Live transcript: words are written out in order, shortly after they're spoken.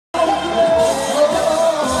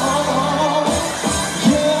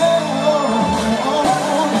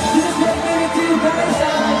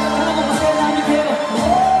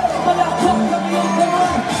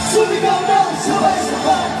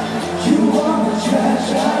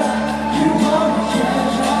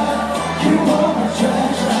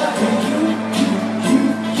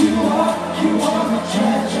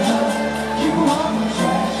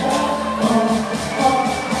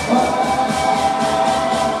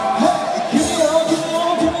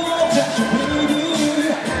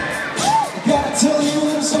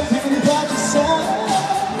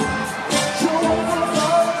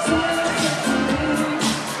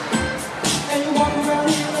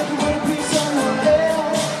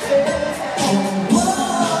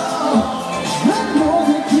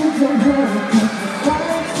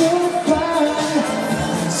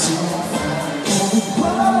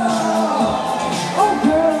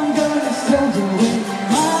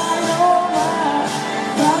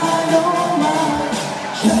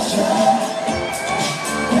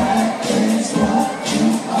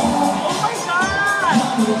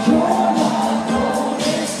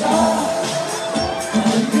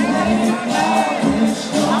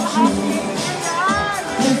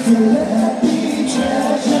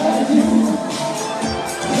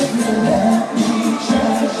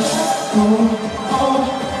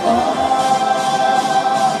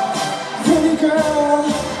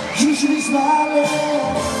smiling.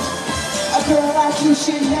 A girl like you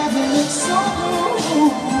should never look so blue.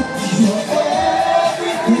 You're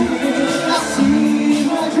everything I see in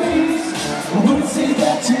my dreams. I wouldn't say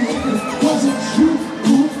that to you wasn't true.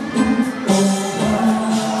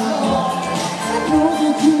 I know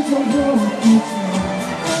that you don't know the future.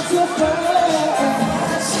 It's a fire,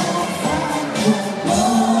 so fine.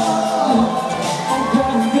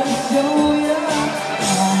 I'm gonna show you.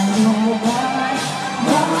 I know my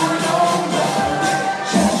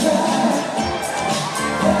treasure.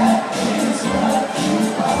 That is what you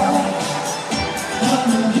are.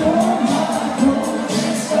 You're my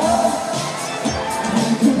golden star.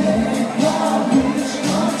 You can make my wish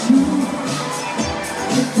come true.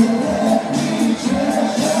 If you let me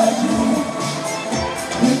treasure you.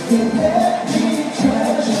 If you let me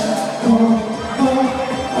treasure.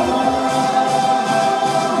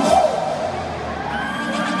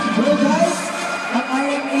 Hello guys, I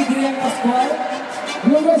am Adrian Pascual.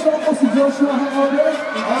 Hello guys, ako si Joshua Hangover.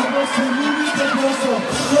 Ako si Lili Pedroso.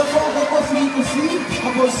 Ako si Nico C.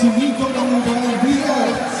 Ako si Nico ng mga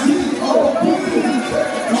VLCOP.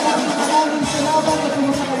 Maraming salamat at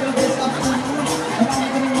pumunta kayo this afternoon.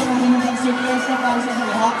 Maraming surpresa para sa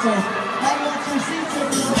lahat. So, have your seats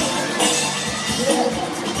everyone.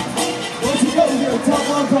 Once you go here, top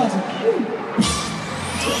one project.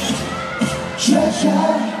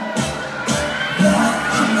 Treasure, that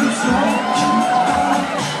is what you are.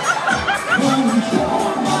 When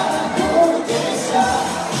you're my golden star,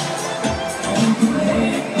 you can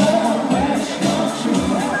make my wish come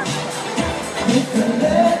true. If you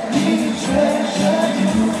let me treasure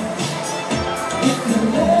you, if you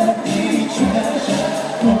let me treasure,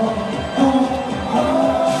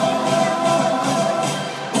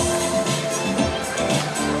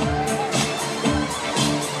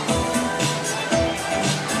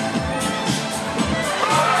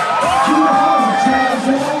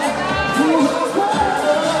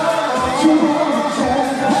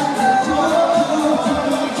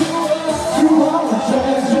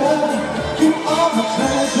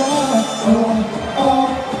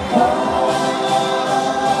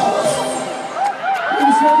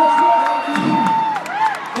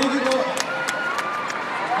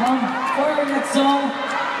 For our next song,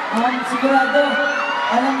 sigurado,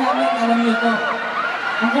 alam niyo ito.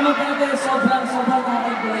 Ang kumanta nito ay sobrang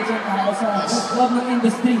nakaka-encourage na ako sa love ng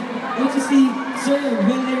industry, which is si Sir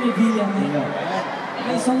Willie Revilla.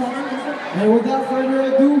 Okay, so natin ito. And without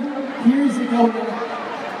further ado, here's the code.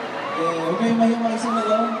 Okay, may isang na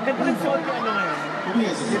lang. Ganda ng sound ko ano ngayon?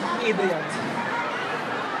 Ido yan.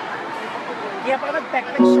 Kaya parang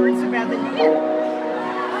nag-tech-tech shorts sa Madeline.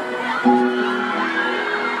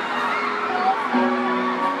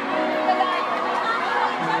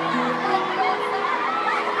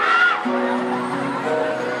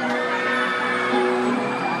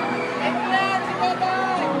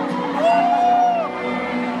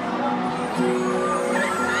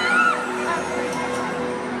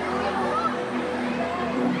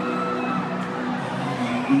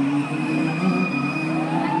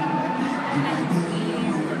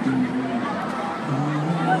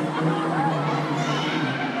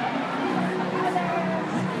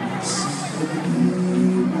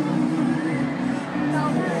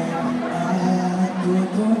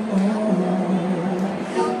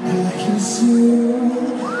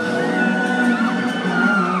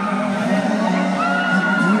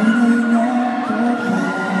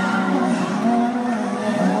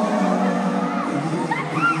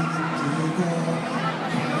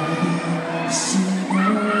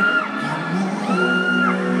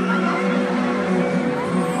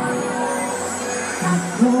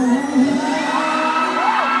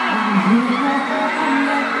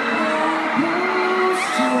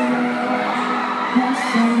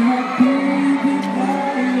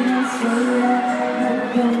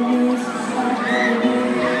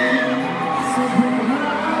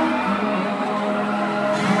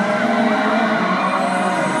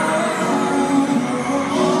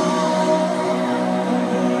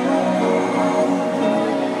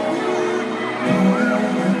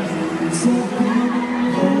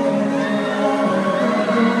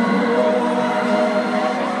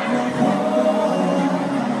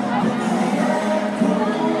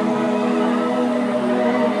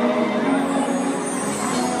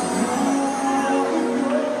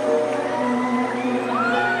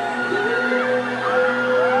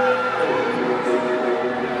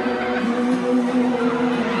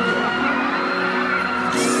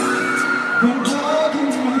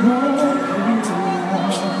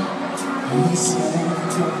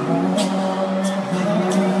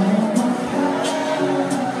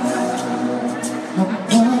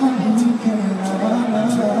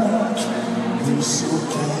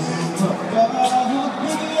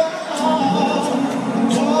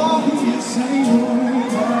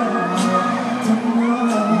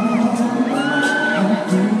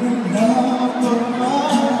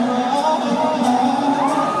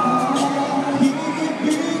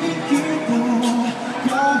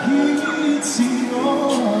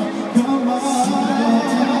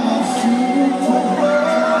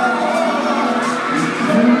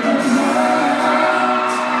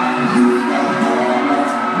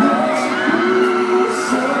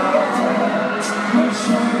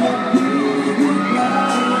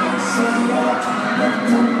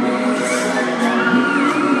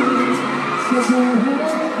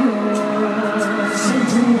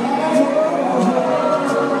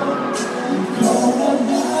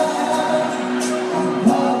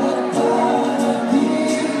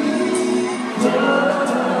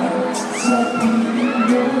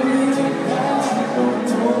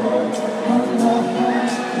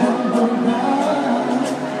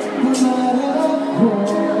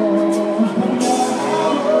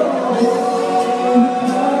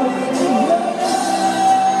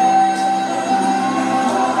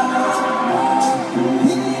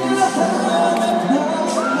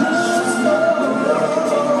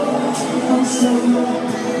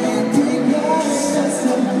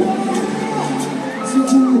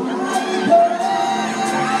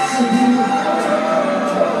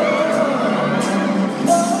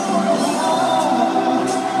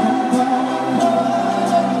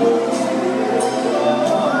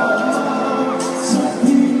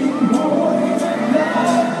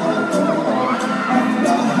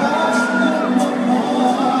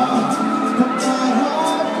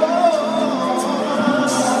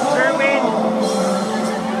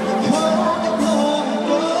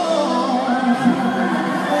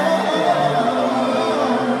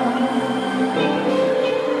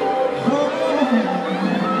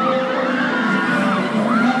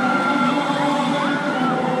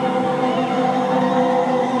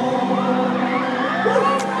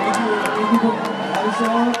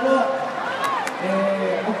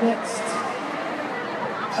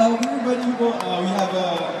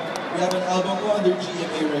 We have an album po under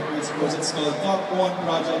GMA Records, because it's called Top One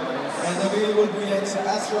Project, and available po yan sa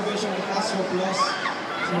Astrovision and Astro Plus,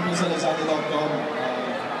 siyempre sa Lazada.com,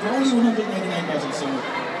 for only 199 pesos, so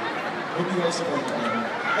hope you guys support it.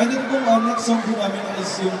 And then po, next song po namin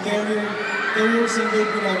is yung Carrier single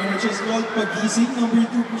po namin, which is called Pagising. Number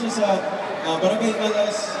 2 po siya sa Barangay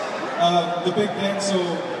LS, The Big Band, so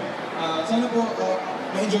sana po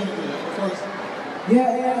ma-enjoy nyo po yun, of course.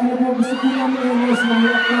 Ano po, gusto ko namin i-announce na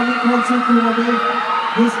may upcoming concert po namin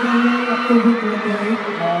this coming October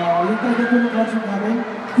 28. Yung title po ng concert namin,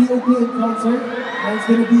 TOPA Concert. It's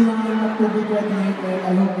gonna be on October 28, and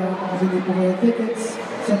I hope na makasili po kayo tickets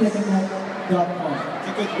sa ticketnet.com.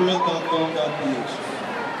 Ticketworld.com.ph.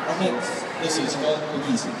 Next, this is called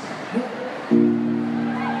Pagising.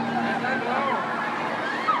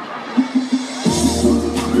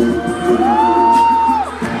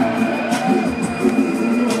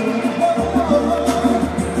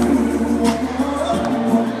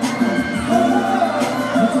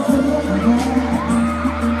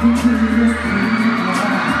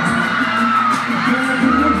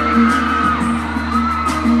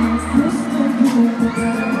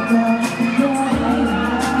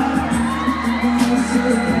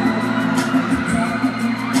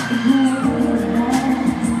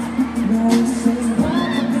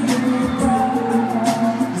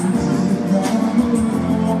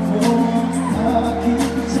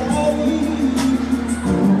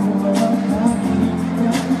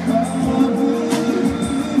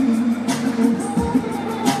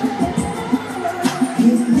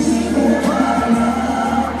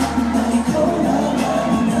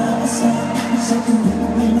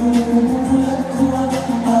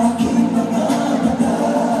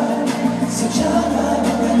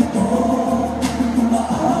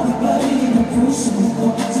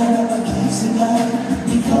 Sana pagising ay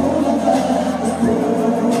ikaw lang.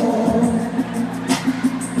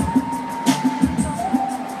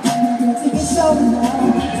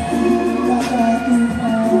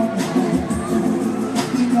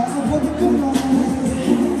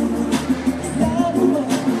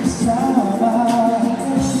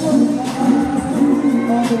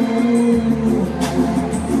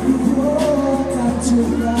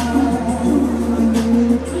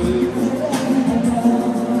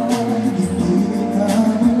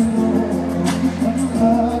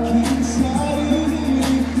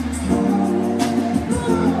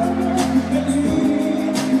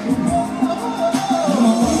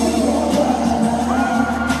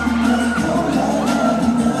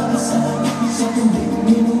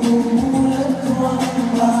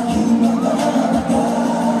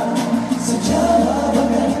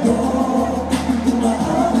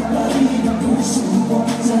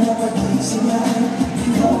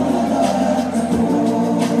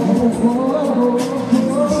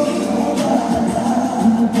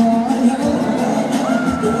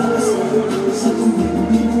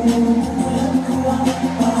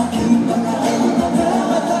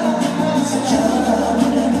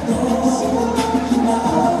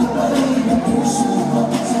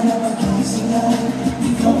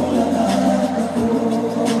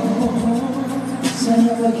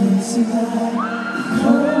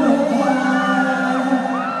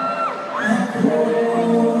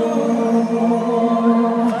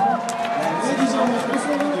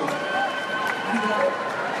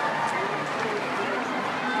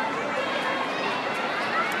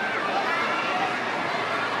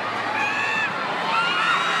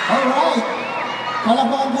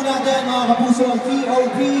 Palakpakan po natin mga kapuso ang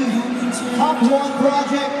TOP, Top 1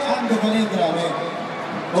 Project, ang gagaling, grabe.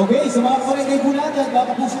 Okay, sa mga kaparengay po natin, mga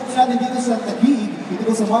kapuso po natin dito sa Taguig, dito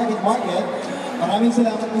po sa Market. Maraming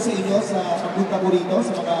salamat po sa inyo sa pagpunta po rito,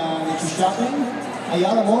 sa mga nag-shopping.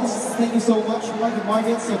 Ayala Malls, thank you so much.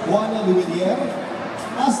 Market, Cebuana, Luilier.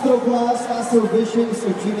 Astro Class, Astro Vision,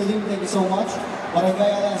 Mr. Gina Lim, thank you so much.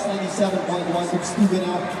 Barangay Alas 97.1,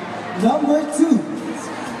 Substuganap. Number 2,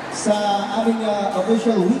 sa aming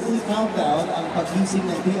official weekly countdown, ang paggising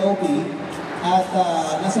ng POP. At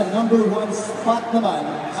nasa number 1 spot naman,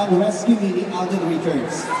 ang Rescue Me ni Alden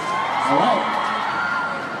Richards. Alright.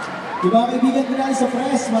 Yung mga kaibigan ko natin sa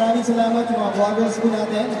press, maraming salamat yung mga vloggers po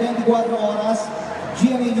natin. 24 oras,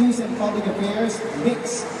 GMA News and Public Affairs,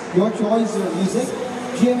 Mix, your choice, your music.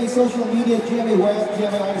 GMA Social Media, GMA Web,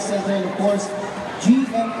 GMA Arts Center, and of course,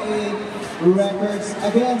 GMA Records.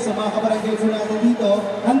 Again, sa mga kabarangay po natin dito,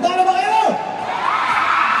 handa na ba kayo?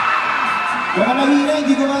 Baka mahina,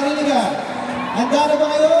 hindi ko marinig ah. Handa na ba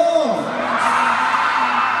kayo?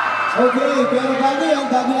 Okay, pero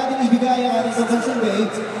bago natin ibigay ang ating Convention Day,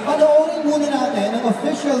 panoorin muna natin ang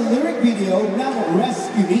official lyric video ng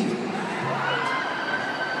Rescue Me.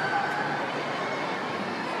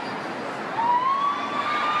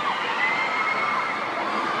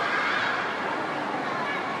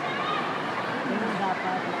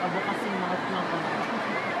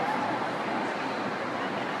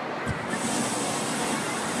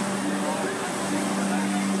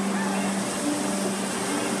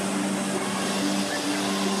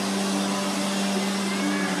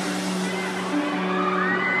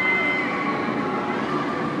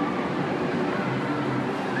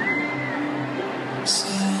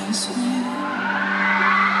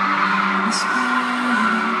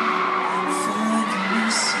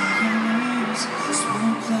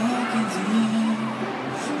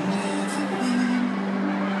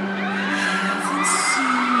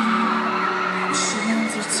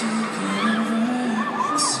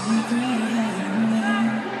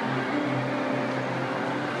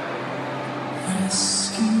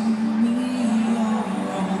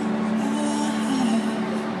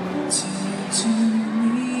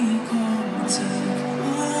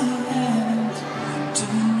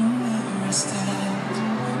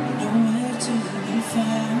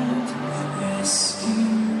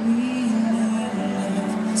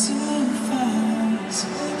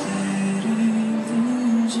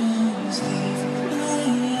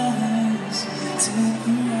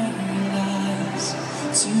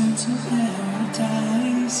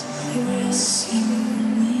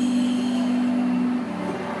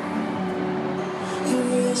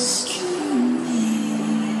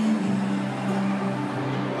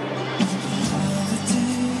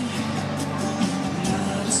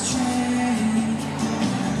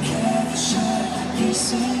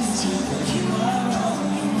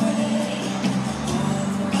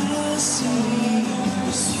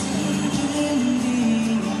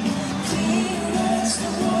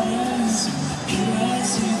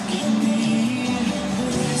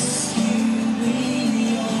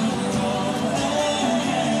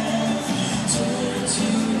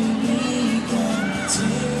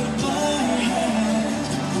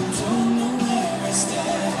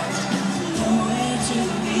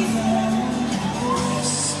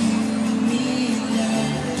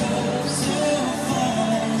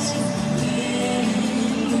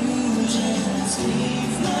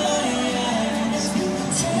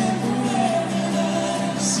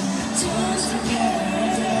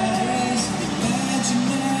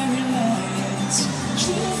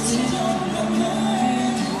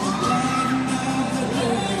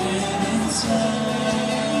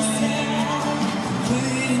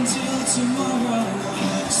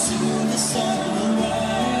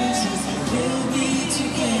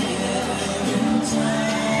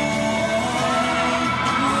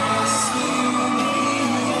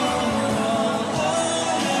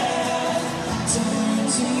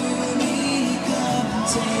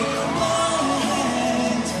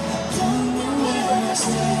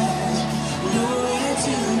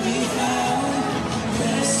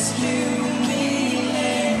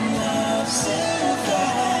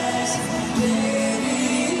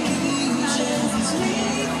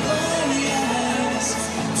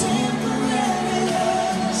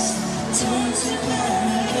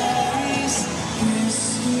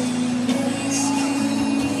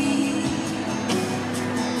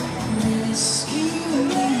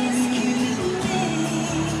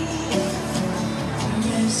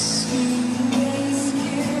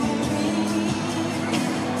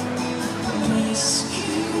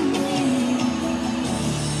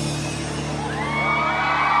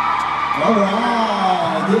 Alright!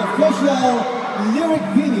 official lyric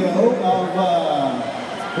video of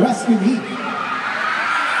Rescue Me.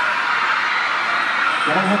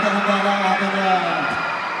 Parang handa-handa lang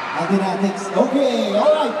ating Atix. Okay,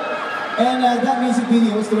 alright. And that music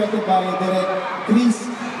video was directed by Direk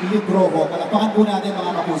Chris Librovo. Palakpakan po natin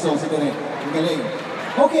mga kapuso si Direk. Ang galing.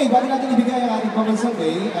 Okay, bago natin ibigay ang ating pamansang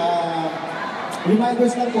day,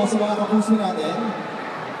 reminders lang po sa mga kapuso natin.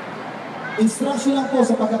 Instruction lang po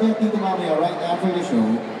sa pagkakayat dito mamaya right after the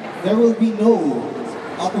show. There will be no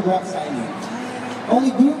autograph signing.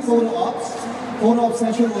 Only group photo ops. Photo op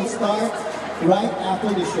session will start right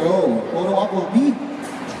after the show. Photo op will be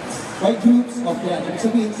by groups of 10. Ibig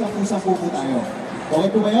sabihin, 10-10 po tayo. Okay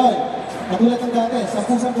po ba yun? Katulad ng dati,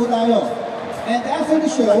 10-10 tayo. And after the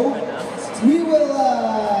show, we will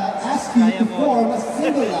ask you to form a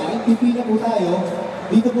single line. Pipila po tayo.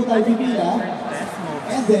 Dito po tayo pipila.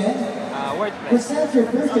 And then, present your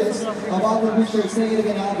purchase of our Richard Say It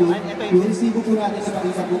Again album. Yung resibo po natin,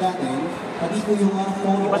 ipakita po natin. Pati po yung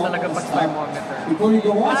photo Iba talaga pa thermometer. Before you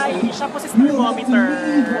go on Ay, stage, siya po si you will have to thermometer.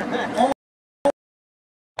 leave.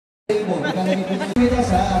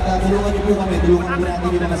 At tulungan niyo po kami, tulungan po natin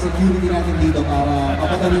yung mga security natin dito para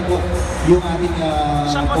papadali po yung ating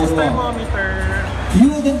Siya po si photo. thermometer. You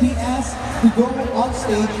will then be asked to go on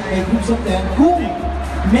stage by groups of 10 kung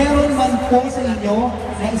meron man po sa inyo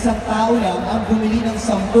na isang tao lang ang bumili ng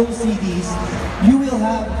 10 CDs, you will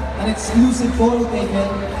have an exclusive photo taken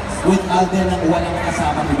with Alden ng walang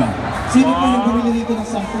kasama, diba? Sino po yung bumili dito ng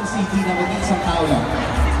 10 CD na maging isang tao lang?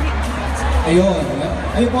 Ayun.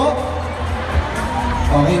 Ayun po?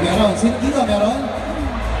 Okay, meron. Sino dito? Meron?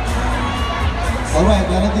 Alright,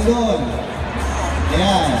 meron din doon.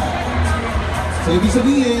 Ayan. So, ibig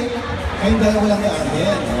sabihin, kayong dalawa lang ni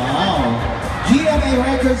Arden. Wow. GMA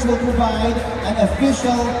Records will provide an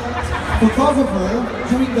official photographer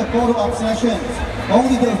during the photo op session.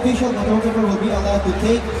 Only the official photographer will be allowed to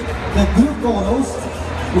take the group photos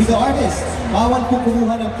with the artist. Bawal po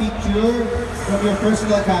kumuha ng picture from your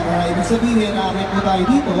personal camera. Ibig sabihin, akin po tayo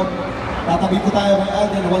dito, tatabi po tayo kay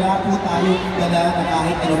Alden, wala po tayong dala na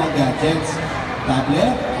kahit anumang gadgets.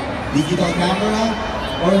 Tablet, digital camera,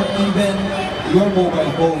 or even your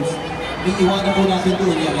mobile phones. Iiwanan po natin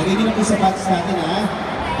doon yan. Lagay din na po sa bags natin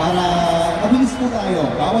para mabilis po tayo.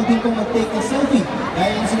 Bawal din pong mag-take ng selfie.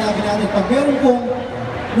 Dahil ang sinabi natin, pag meron pong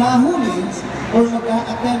nahuli or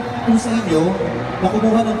mag-attempt po sa inyo na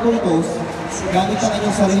kumuha ng photos gamit ang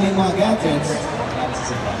inyong sariling mga gadgets,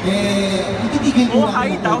 ititigil po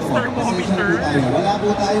natin ang photo. Pasensya po tayo. Wala po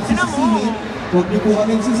tayong sisisihin. Huwag niyo po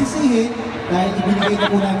kami sisisihin dahil ibinigay na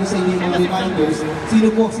po namin sa inyo yung mga reminders. Sino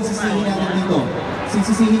po sisisihin natin dito?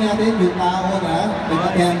 Sisisihin natin yung tao na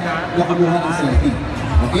nag-attempt na kumuha ng selfie.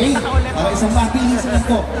 Okay? Para isang mapilis lang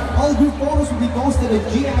po. All group photos will be posted on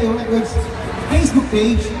GMA Records Facebook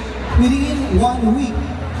page within 1 week.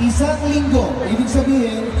 Isang linggo. Ibig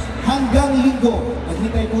sabihin, hanggang linggo.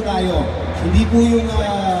 Naghintay po tayo. Hindi po yung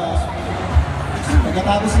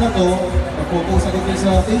pagkatapos na to, magpo-post agad kayo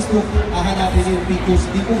sa Facebook, hahanapin yung pictures.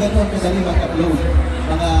 Hindi po gano'n kadali mag-upload,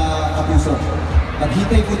 mga kapuso.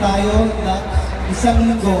 Maghintay po tayo na isang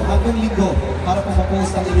linggo, hanggang linggo, para po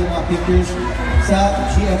ma-post ang inyong mga pictures sa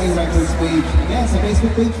GMA Records page. Again, sa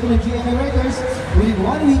Facebook page po ng GMA Records, within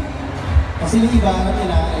 1 week, kasi yung iba, alam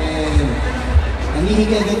nila,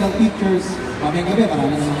 nangihingi agad ng pictures. Mamayang gabi,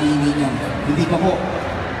 marami nang nangihingi niyan. Hindi pa po.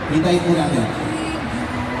 Hintayin po natin.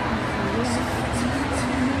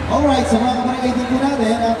 Alright, sa mga kabarangay din po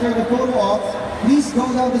natin, after the photo op, please go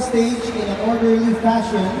down the stage in an orderly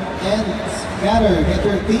fashion and gather, get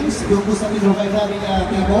your things. Doon po sa Metro 5 namin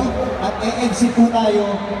table. At e-exit po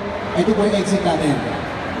tayo. Ito po yung exit natin.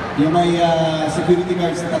 Yung may security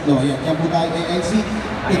guards na tatlo. Yan po tayo e-exit.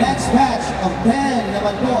 The next batch of 10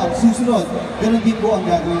 naman po ang susunod. Ganun din po ang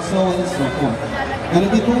gagawin. So on and so forth.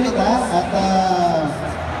 Ganun din po ulit At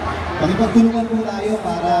pakipagtulungan po tayo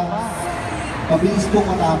para mabilis po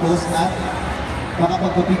matapos at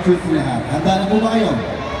makapagpa-picture po lahat. Handa na po ba kayo?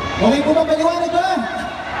 Okay po ba? Paliwanag ba?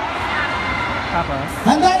 Tapos?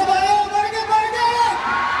 Handa na ba kayo? Barangay! Barangay!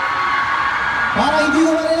 Para hindi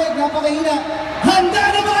ko marinig, napakahina. Handa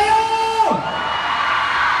na ba kayo?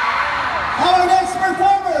 Our next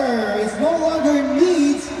performer is no longer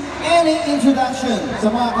needs any introduction sa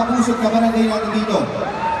mga kapuso at kabarangay natin dito.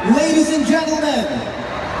 Ladies and gentlemen,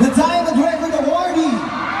 the Diamond Record Awardee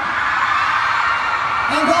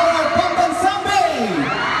and our Pambansambe,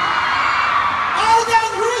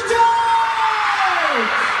 Alden Richards!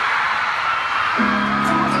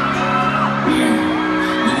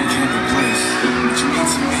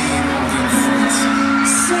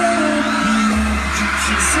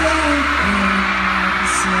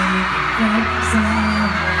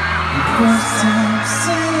 Say first time,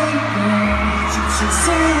 say it again. You should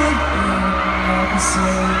say it again. Like I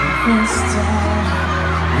said, the first time,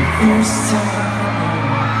 the first time.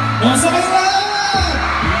 Nasa kanila!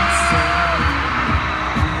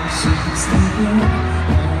 She was thinking,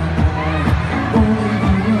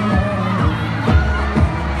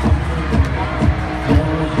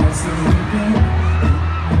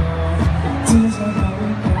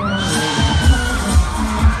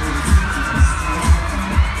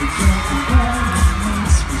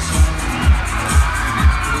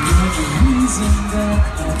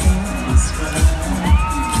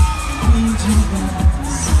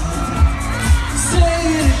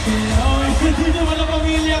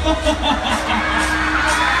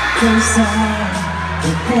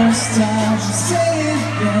 first time, she say it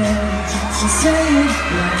again, she say it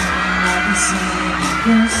again, I'll be saying the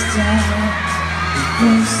first time,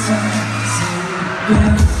 say it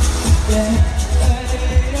again, yeah,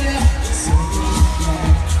 yeah, say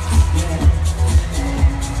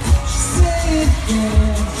it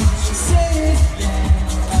again, she say it again,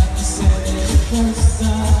 I'll be saying the first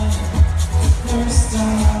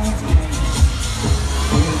time,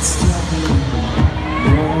 it's trouble,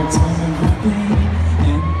 you're telling me.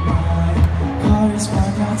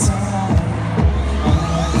 Outside,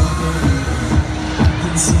 I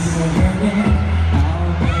can see her hurting.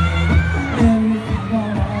 I'll make everything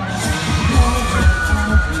alright.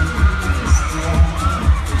 I'll be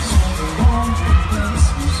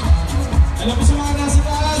alam mo sa mga nasa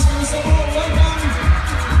taas, kamusta po? Welcome!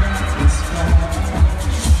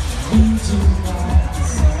 Into my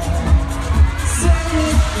side. Say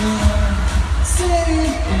it again,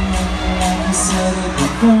 like I said it the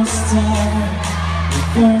first time.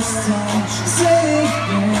 First time, she say it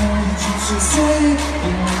again, she say it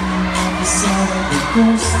again, like I said it the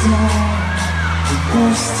first time,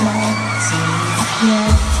 say it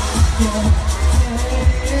again, yeah, say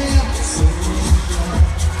it again,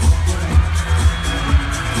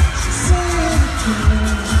 she say it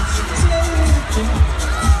again, she say it again,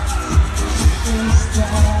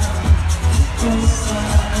 first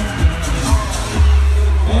time.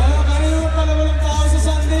 Kaya kanina pala walang tao sa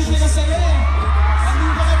Sunday, pinasaya eh.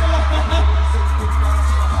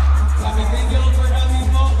 Sabi, thank you all for coming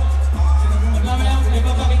po. Mamaya,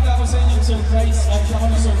 ipapakita ko sa inyo yung surprise. At siya ko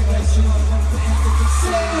na surprise yun.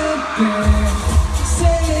 Say it again,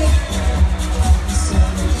 say it again. Like you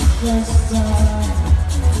said it the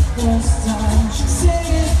first time, she say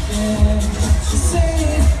it again, she say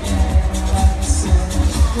it again. Like you said it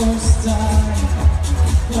the first time,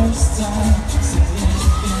 say it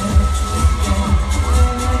again,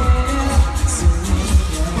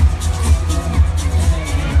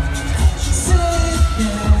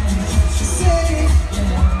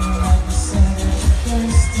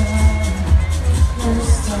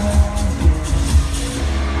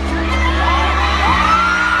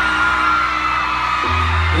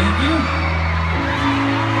 again.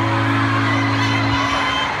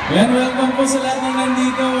 Yan, welcome po sa lahat ng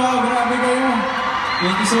nandito. Wow, grabe kayo.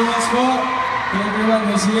 Thank you so much po to everyone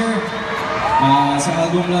who's here. Sa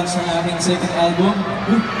album launch ng aking second album.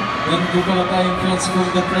 Yan po pala tayong friends from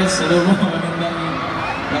the press. Hello mo, magandang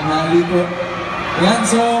tanghali po. Yan,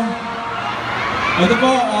 so, ito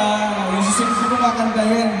po, yung susunod ko pong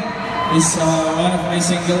kakantahin is one of my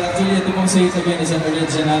single. Actually, ito pong Say It Again is an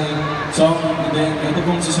original song. And then, ito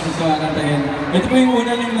pong susunod ko kakantahin. Ito po yung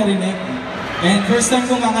una niyong narinig. And first time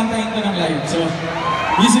kong kakantahin ito ng live. So,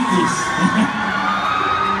 music please.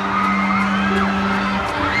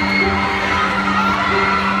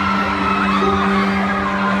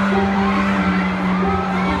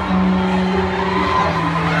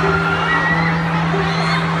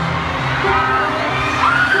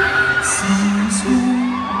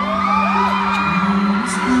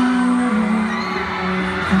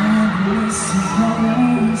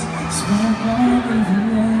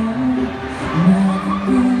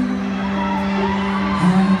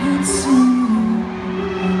 I've been singing.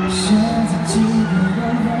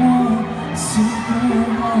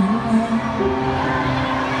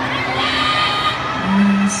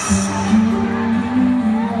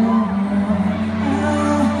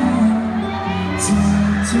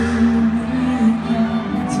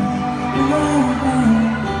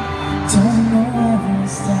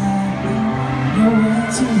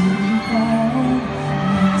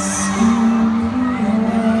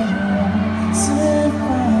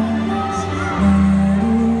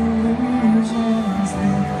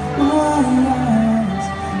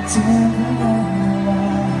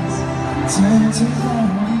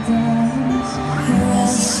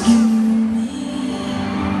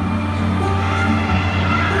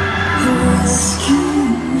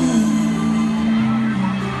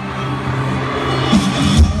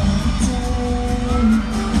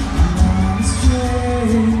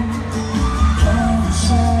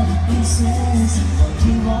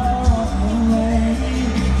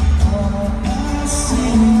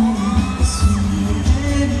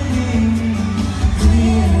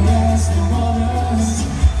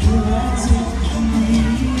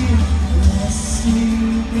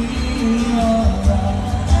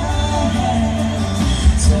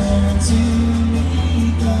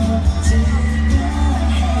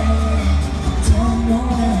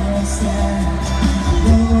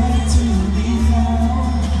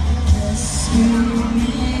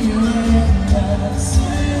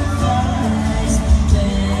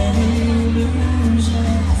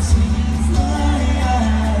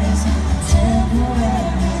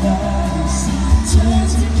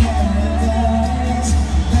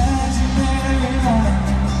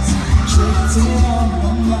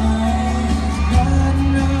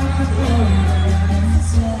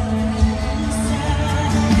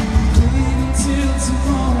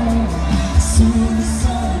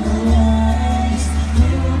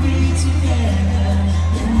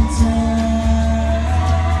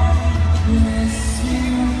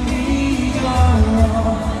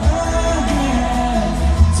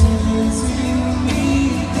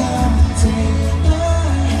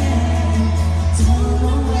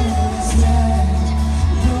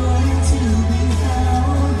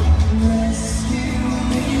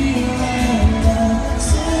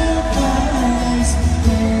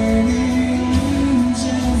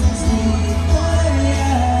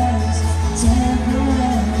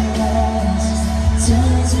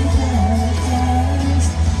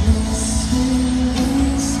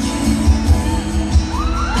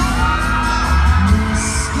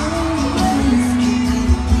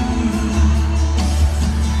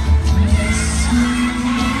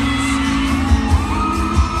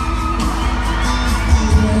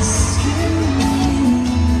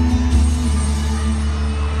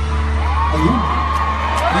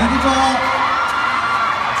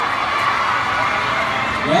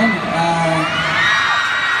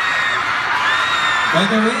 By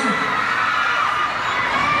the way,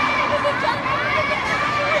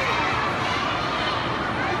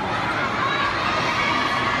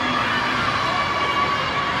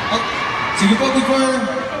 sige po, before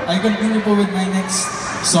I continue po with my next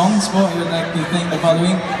songs po, I would like to thank the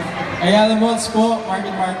following. Ayala Malls po,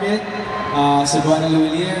 Market, Cebuana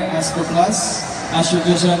Luilier, Astro Plus, Astro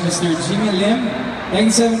Vision, Mr. Jimmy Lim. Thank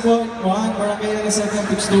you so much po, Juan, Barangay Alasatan,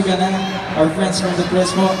 Tuxtuga na, our friends from the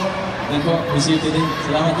press po. Yan po, receive din.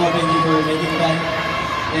 Salamat po, thank you for making time.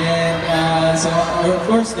 And so, of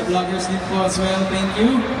course, the vloggers din po as well, thank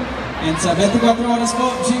you. And sa 24 Oras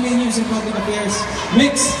po, Jimmy News and Public Affairs,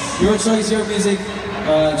 Mix, your choice, your music,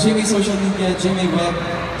 Jimmy Social Media, Jimmy Web,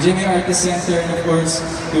 Jimmy Artist Center, and of course,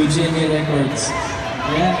 to Jimmy Records.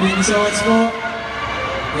 Ayan, thank you so much po.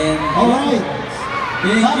 And alright!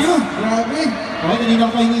 Thank you! Grabe! Okay, kanina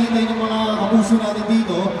ko hinihintay ng mga kapuso natin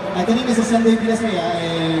dito. At kanina sa Sunday Pilas Maya,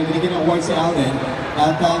 binigyan ng award si Alden.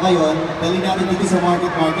 At ngayon, dali natin dito sa Market.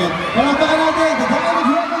 Palakpakan natin, the Diamond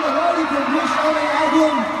Record Award from Wish LA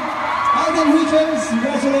Album. Alden Richards,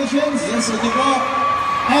 congratulations! Yes, ito po.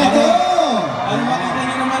 Eto! Ano makita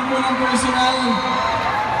niyo naman po ng personal.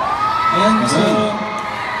 Ayan, so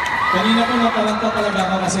kanina po natalanta talaga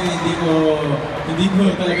ako kasi hindi ko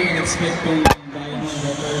talaga in-expect kung Diamond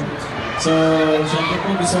Record. So, syempre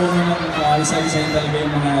po, gusto ko nang isa-isahin talaga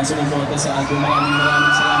yung mga sumuporta sa album.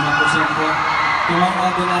 Maraming salamat po syempre to ang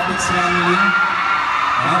Aldenatics family.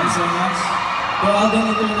 Thank you so much. To Alden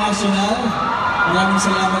International, maraming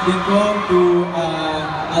salamat din po. To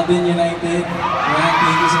Alden United,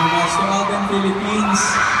 thank you so much. To Alden Philippines,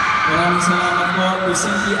 maraming salamat po. To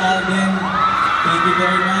Simply Alden, thank you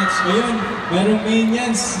very much. Ayun, merong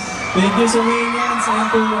Minions. Thank you so Minions. And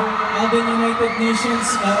to Alden United Nations,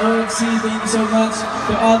 OFC, thank you so much.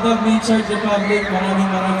 To Aldab Nature Republic,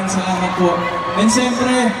 maraming salamat po. And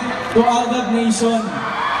siyempre, to Aldab Nation,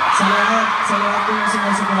 sa lahat po yung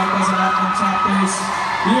sumusuporta sa lahat ng chapters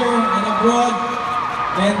here and abroad.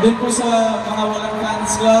 And dun po sa mga walang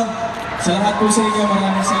fans club, sa lahat po sa inyo,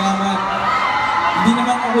 maraming salamat. Hindi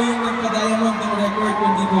naman ako yung nagpa-diamond ng record,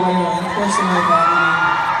 kundi po kayo. And of course, to my family.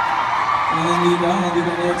 Nandito, hindi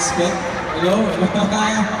ko na-expect. Hello?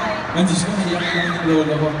 Diyos ko, naiyak lang yung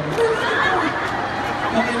lola ko.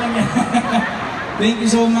 Okay lang yan. Thank you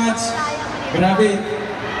so much. Grabe.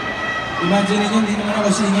 Imagine niyo, hindi naman ako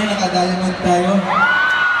senior, naka-diamond tayo.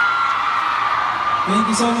 Thank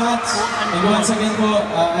you so much. And once again po,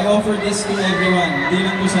 I offer this to everyone. Hindi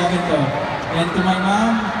lang po sa akin to. And to my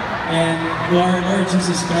mom, and to our Lord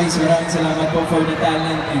Jesus Christ, maraming salamat po for the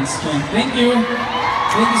talent and strength. Thank you.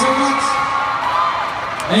 Thank you so much.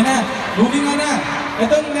 Ayun na, moving on na.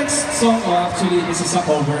 Itong next song ko, actually, isa sa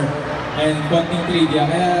cover. And konting trivia.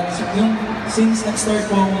 Kaya since nag-start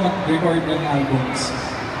po akong mag-record ng albums,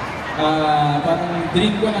 parang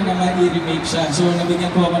dream ko na naman i-remake siya. So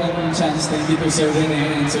nabigyan ko ako ng chance na dito Sir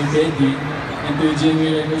Rene and Sir Betty and to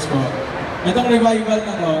Jimmy Records po Itong revival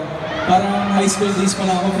na to, parang high school days pa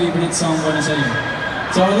lang ako, favorite song ko na sa'yo.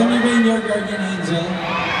 So, alam niyo ba yung Your Guardian Angel?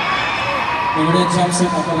 Yung red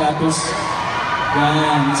jumpsuit apparatus.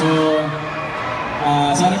 Yan. So,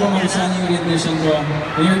 sana po magustuhan yung rendition ko.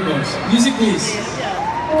 Here it goes. Music please.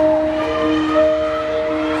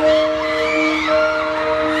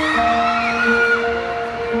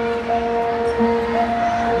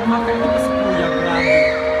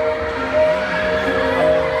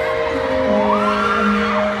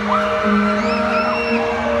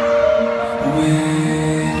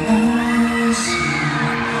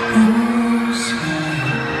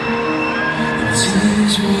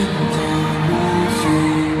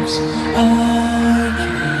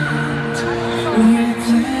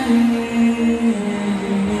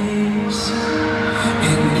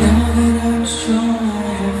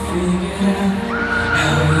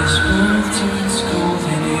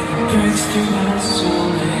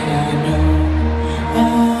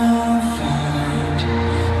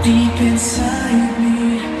 Deep inside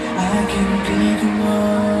me, I can be the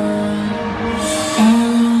one.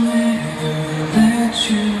 I'll never let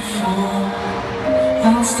you fall.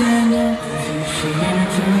 I'll stand up with you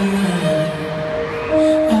forever.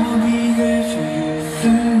 I'll be there for you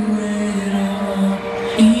through it all.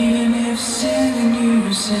 Even if 7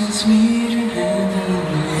 years sends me to heaven.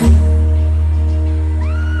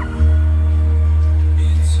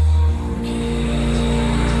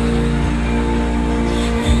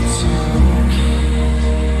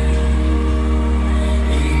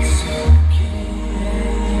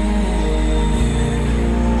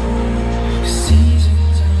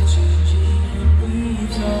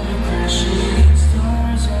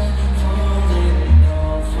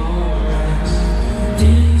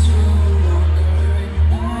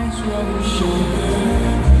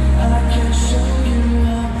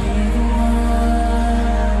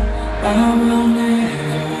 I will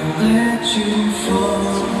never let you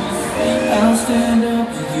fall. I'll stand up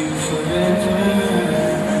with you forever.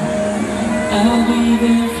 I'll be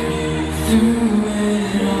there for you through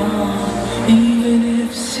it all. Even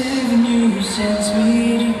if 7 years sends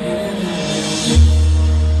me to heaven.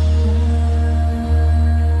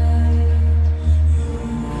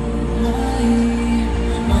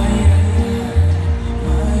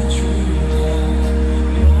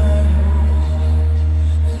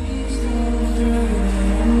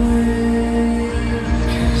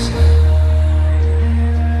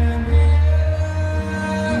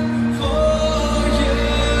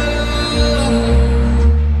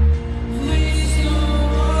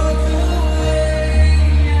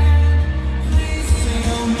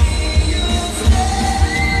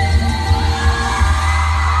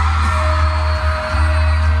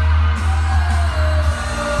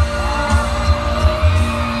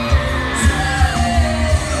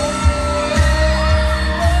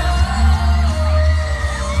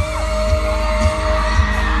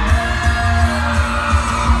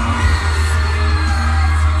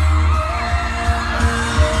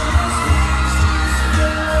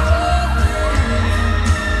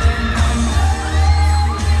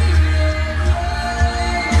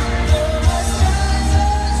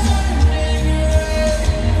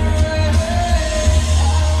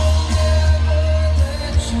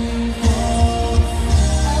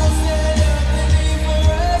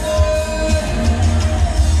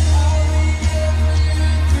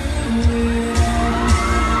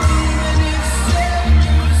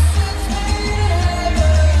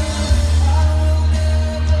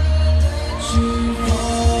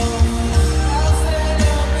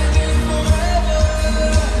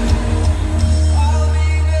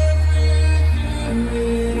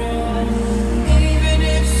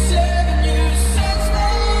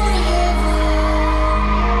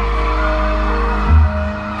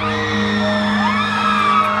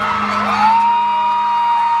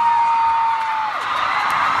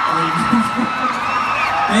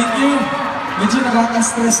 Thank you. Medyo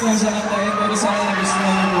nakaka-stress lang siya kantahin, pero sana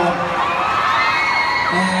nagustuhan niyo po.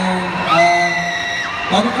 And,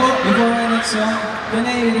 bago po, before our next song, can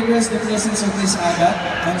I request the presence of Miss Agat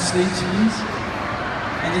on stage, please?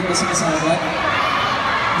 Andun ba si Miss Agat?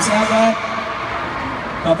 Miss Agat,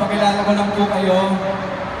 papakilala ko lang po kayo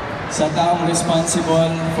sa taong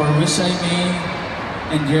responsible for Wish I May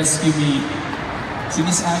and Rescue Me. Si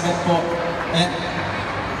Miss Agat po.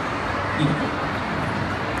 Dito po.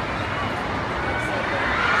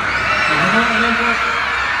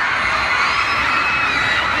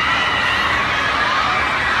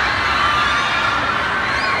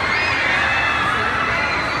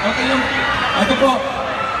 Okay lang. Ito po,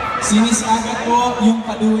 si Miss Agat po, yung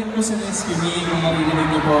kaduwin ko sa Rescue Me, kung maririnig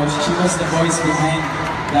niyo po, she was the voice behind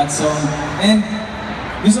that song. And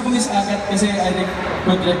gusto ko Miss Agat kasi I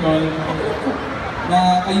could recall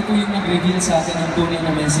na kayo po yung nag-reveal sa akin ng tunay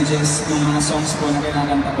na messages ng mga songs po na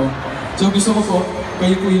kinakanta ko. So gusto ko po,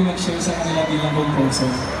 kayo po yung mag-share sa kanila bilang composer.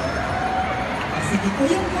 Sige po,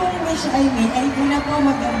 yung pong wish I made, ay una po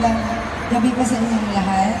magandang gabi po sa inyong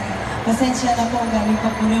lahat. Pasensya na po, galing pa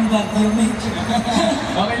po ng Baguio medyo.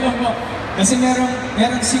 Okay lang po. Kasi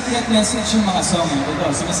merong secret message yung mga song.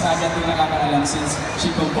 Ito, si Miss Agat yung nakakaalam since she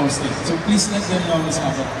composed it. So please let them know, Miss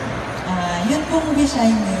Agat. Yun pong wish I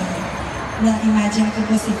made, na imagine ko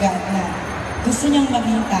po si God na gusto niyang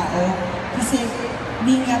maging tao. Kasi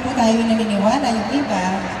hindi nga po tayo naniniwala yung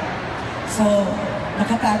iba. So,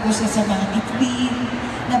 nakatago siya sa mga bituin,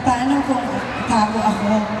 na paano kung tao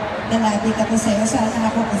ako, lalapit ako sa'yo, sana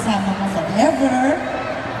ako kasama mo forever.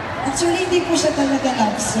 Actually, hindi po siya talaga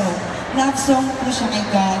love song. Love song po siya kay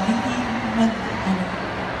God, hindi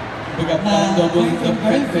Baga,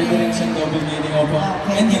 parang pwede rin siyang double meaning ako.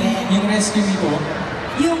 And yung Rescue Me po?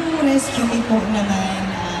 Yung Rescue Me po naman,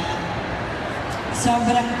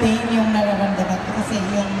 sobrang pain yung nararamdaman ko kasi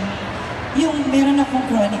yung meron akong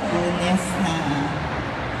chronic illness na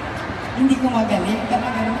hindi ko magaling,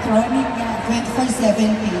 parang chronic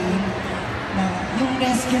 24/7 pain na yung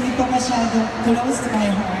Rescue Me po masyado close to my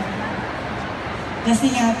heart.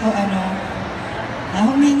 Kasi nga po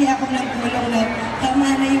humingi ako ng tulong na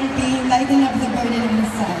tama na yung pain, lighten up the burden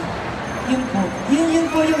inside. Yun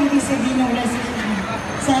po yung ibig sabihin ng Rescue Me.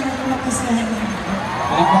 Sana po mapusahan niyo.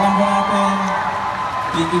 Palagpakan po natin.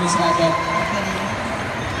 Thank you, Miss Agat.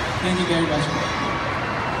 Thank you very much.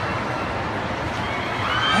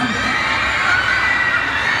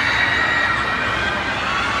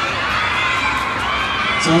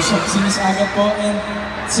 So, si Miss Agat po, and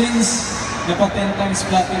since dapat 10 times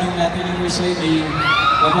platinum natin yung wish ay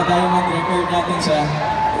dapat tayo mag-record natin siya.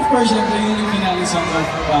 Of course, syempre yun yung finale song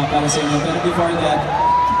para sa inyo. Pero before that,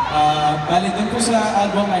 bali dun po sa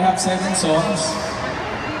album, I have 7 songs.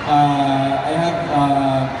 I have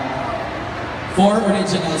 4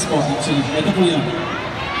 originals po actually. Ito po yun.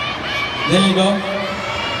 There you go.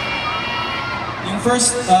 Yung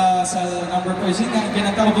first sa number po, yun nga,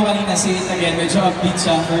 pinanta ko po kanina, Say It Again, medyo upbeat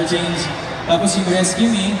siya for a change. Tapos yung Rescue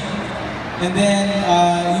Me. And then,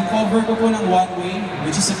 yung cover ko po ng One Way,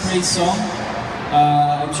 which is a praise song.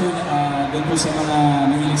 I'm sure doon po sa mga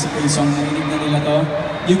mahilig sa praise song, narinig na nila to.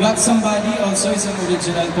 You Got Somebody also is an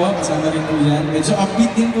original po, kasama rin po yan. Medyo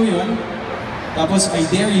upbeat din po yun. Tapos I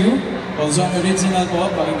Dare You, also an original po,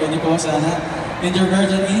 pakinggan niyo po sana. And Your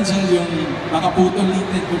Guardian Angel, yung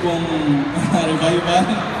makaputol-lited ko pong revival.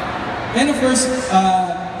 And of course,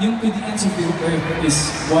 yung To the Ends of the Earth is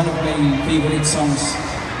one of my favorite songs.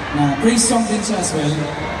 Na praise song din siya as well.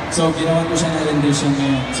 So, ginawan ko siya ng rendition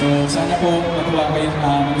ngayon. So, sana po matuwa kayo,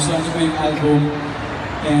 magustuhan niyo po yung album.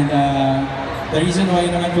 And the reason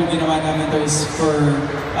why naman po ginawa namin to is for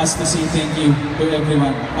us to say thank you to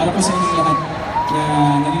everyone. Para po sa inyong lahat na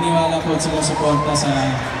naniniwala po at sumusuporta sa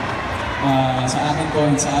akin po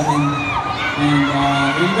and sa amin. And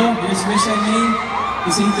here you go, here's wish I made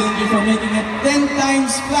to say thank you for making it 10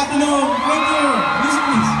 times platinum. Thank you! Music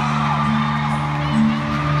please!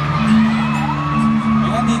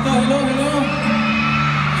 Ayan dito, hello, hello!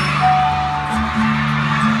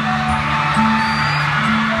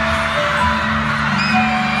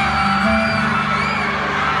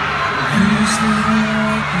 Wish that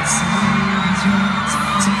I could say these words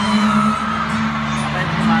tonight.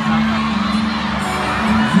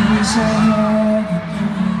 Wish I had the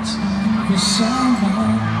courage, wish I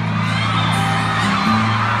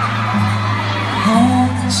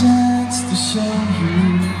had the chance to show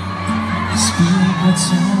you, speak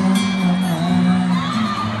what's on my mind.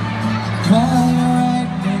 While you're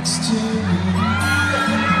right next to me,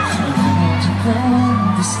 I want you to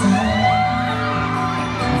understand.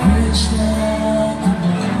 Wish that I could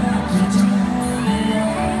make it right.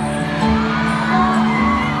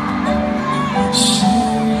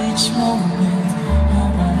 Share each moment I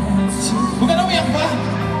want to. Huwag ka na umiyak ba?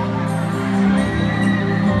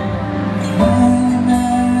 My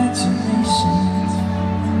imagination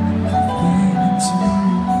I've been into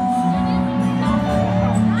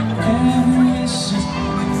every wish is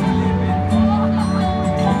every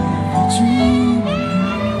dream.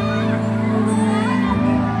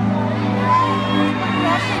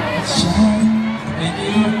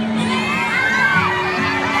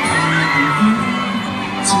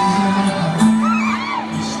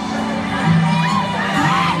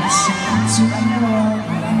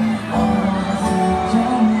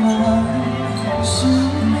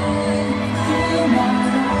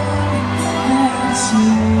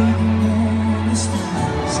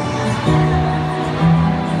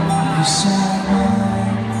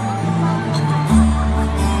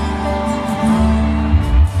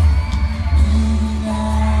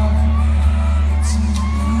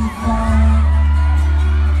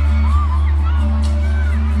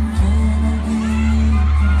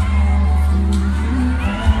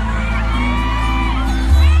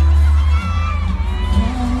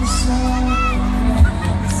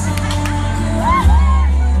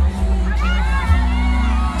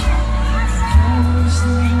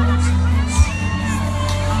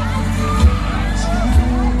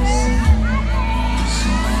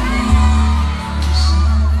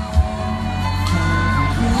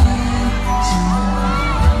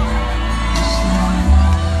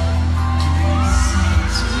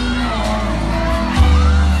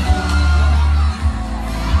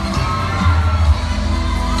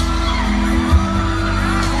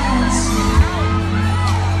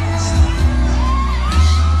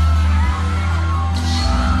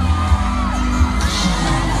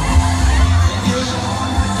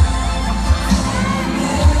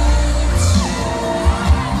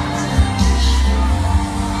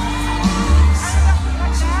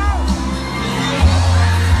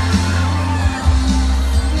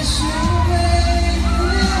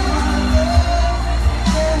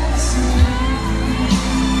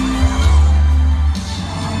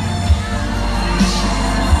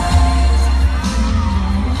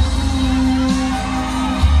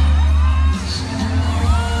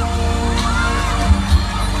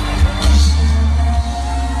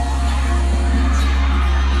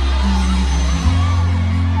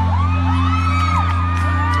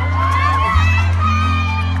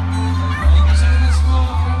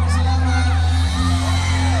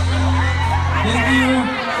 you.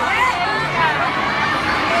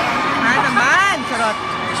 naman! Charot!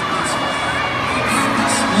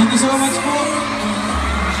 Thank you so much po.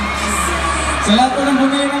 Sa lahat po ng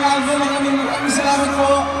bumili ng album, maraming salamat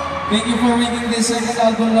po. Thank you for making this second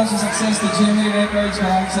album launch a success to Jimmy Records.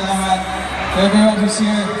 Maraming salamat to everyone who's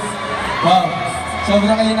here. Wow,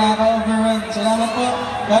 sobrang kayo nakaka-overwhelm. Salamat po.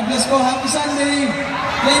 God bless po. Happy Sunday.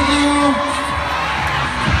 Thank you.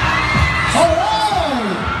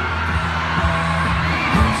 Alright!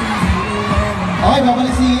 Okay,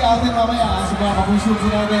 babalik si Alden mamaya sa mga kapuso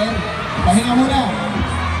natin. Pahinga muna.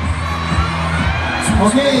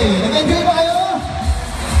 Okay, nag-enjoy ba kayo?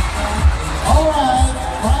 Alright,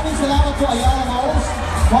 maraming salamat po Ayala Malls,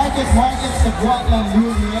 Market sa Guatlan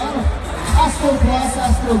Lumiel, Astro Plus,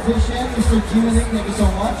 Astro Vision, Mr. Jimeling, thank you so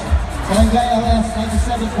much. Barangay LS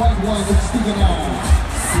 97.1, Tignan.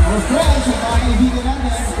 Our friends, yung mga kaibigan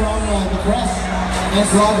natin from the press and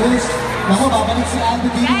bloggers. Naku, babalik si Alden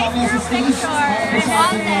dito mamaya sa stage para po sa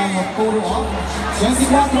ating photo op.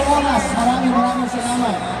 24 oras, maraming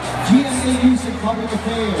salamat. GMA Music Public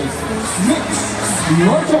Affairs. Mix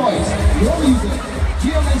your choice, your music.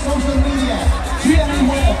 GMA Social Media.